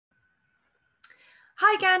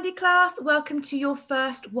Hi Gandhi class, welcome to your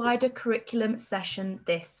first wider curriculum session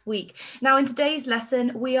this week. Now in today's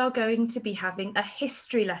lesson, we are going to be having a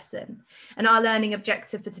history lesson. And our learning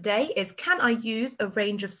objective for today is, can I use a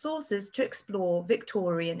range of sources to explore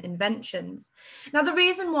Victorian inventions? Now the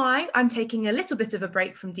reason why I'm taking a little bit of a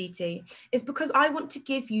break from DT is because I want to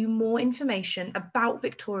give you more information about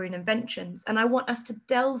Victorian inventions, and I want us to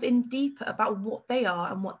delve in deeper about what they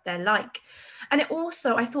are and what they're like. And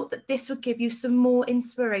I thought that this would give you some more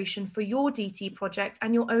inspiration for your DT project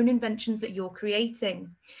and your own inventions that you're creating.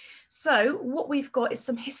 So what we've got is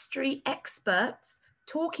some history experts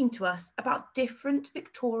talking to us about different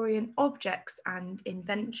Victorian objects and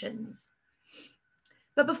inventions.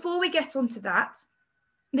 But before we get onto that,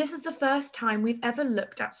 this is the first time we've ever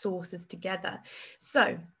looked at sources together.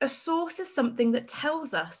 So a source is something that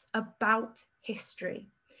tells us about history.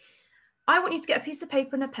 I want you to get a piece of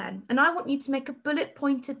paper and a pen, and I want you to make a bullet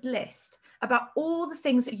pointed list about all the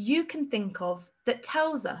things that you can think of that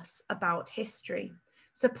tells us about history.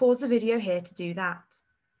 So pause the video here to do that.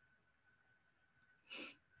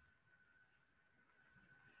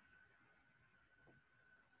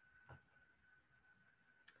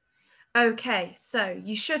 Okay, so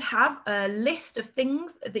you should have a list of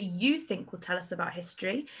things that you think will tell us about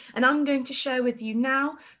history. And I'm going to share with you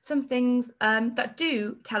now some things that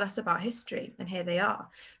do tell us about history. And here they are.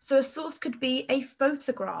 So a source could be a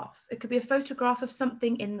photograph. It could be a photograph of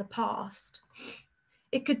something in the past.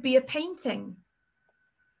 It could be a painting.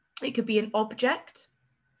 It could be an object.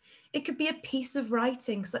 It could be a piece of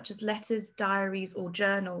writing, such as letters, diaries, or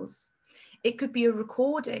journals. It could be a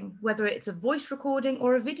recording, whether it's a voice recording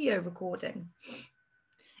or a video recording.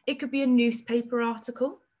 It could be a newspaper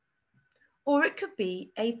article, or it could be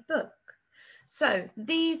a book. So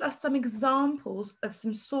these are some examples of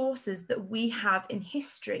some sources that we have in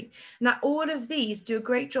history. Now, all of these do a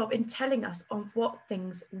great job in telling us on what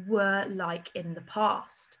things were like in the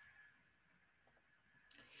past.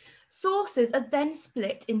 Sources are then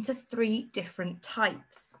split into three different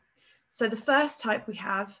types. So the first type we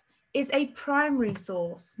have is a primary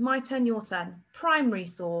source. My turn, your turn. Primary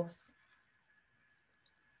source.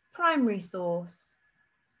 Primary source.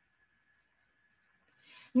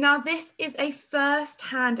 Now this is a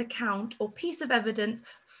first-hand account or piece of evidence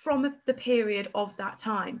from the period of that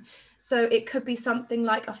time. So it could be something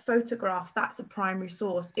like a photograph, that's a primary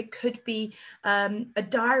source. It could be a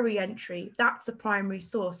diary entry, that's a primary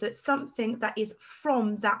source. So it's something that is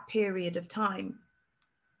from that period of time.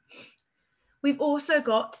 We've also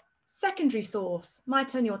got secondary source. My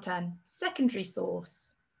turn, your turn. Secondary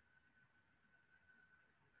source.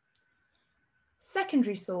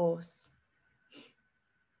 Secondary source.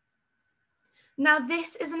 Now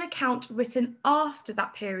this is an account written after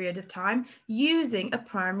that period of time using a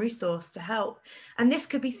primary source to help. And this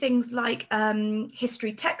could be things like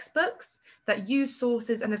history textbooks that use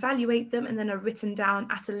sources and evaluate them and then are written down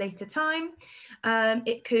at a later time.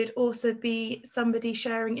 It could also be somebody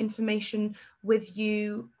sharing information with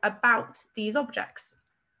you about these objects.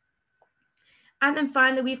 And then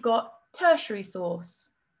finally, we've got tertiary source.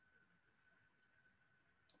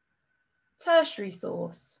 Tertiary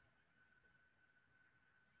source.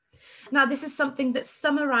 Now, this is something that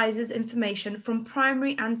summarizes information from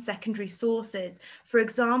primary and secondary sources. For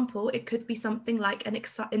example, it could be something like an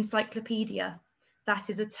encyclopedia. That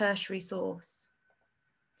is a tertiary source.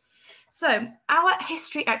 So our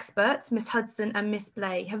history experts, Miss Hudson and Miss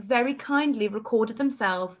Blay, have very kindly recorded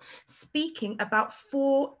themselves speaking about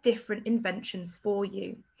 4 different inventions for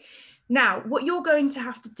you. Now, what you're going to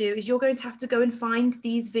have to do is you're going to have to go and find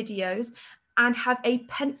these videos and have a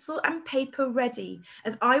pencil and paper ready,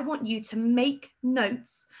 as I want you to make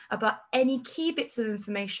notes about any key bits of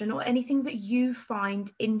information or anything that you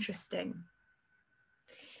find interesting.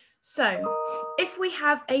 So if we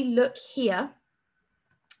have a look here,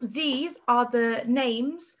 these are the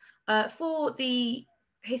names for the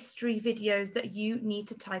history videos that you need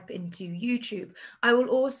to type into YouTube. I will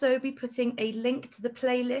also be putting a link to the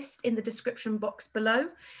playlist in the description box below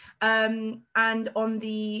and on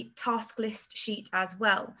the task list sheet as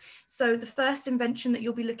well. So the first invention that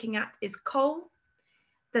you'll be looking at is coal.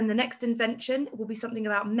 Then the next invention will be something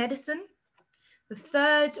about medicine. The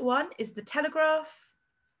third one is the telegraph.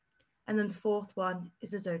 And then the fourth one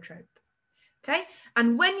is a zoetrope. Okay,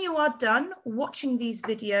 and when you are done watching these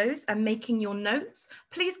videos and making your notes,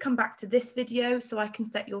 please come back to this video so I can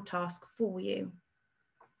set your task for you.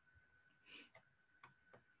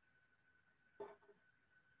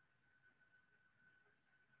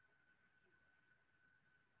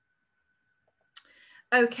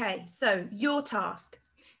 Okay, so your task.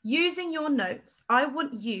 Using your notes, I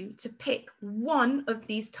want you to pick one of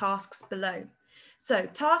these tasks below. So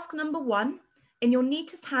task number 1, in your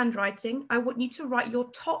neatest handwriting, I want you to write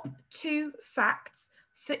your top 2 facts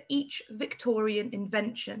for each Victorian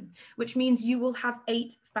invention, which means you will have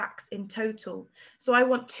 8 facts in total. So I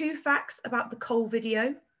want 2 facts about the coal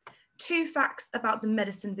video, 2 facts about the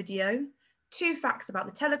medicine video, 2 facts about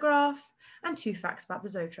the telegraph, and 2 facts about the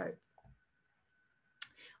zoetrope.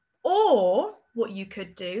 Or what you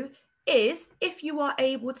could do is, if you are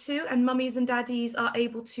able to, and mummies and daddies are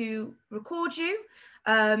able to record you,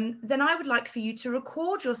 then I would like for you to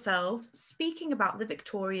record yourselves speaking about the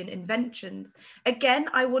Victorian inventions. Again,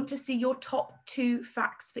 I want to see your top 2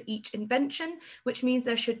 facts for each invention, which means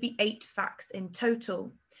there should be 8 facts in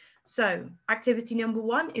total. So activity number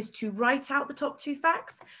 1 is to write out the top 2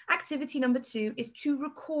 facts. Activity number 2 is to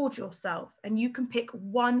record yourself, and you can pick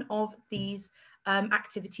one of these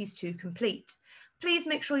activities to complete. Please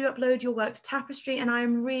make sure you upload your work to Tapestry, and I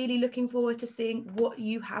am really looking forward to seeing what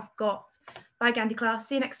you have got. Bye, Gandhi class.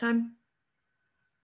 See you next time.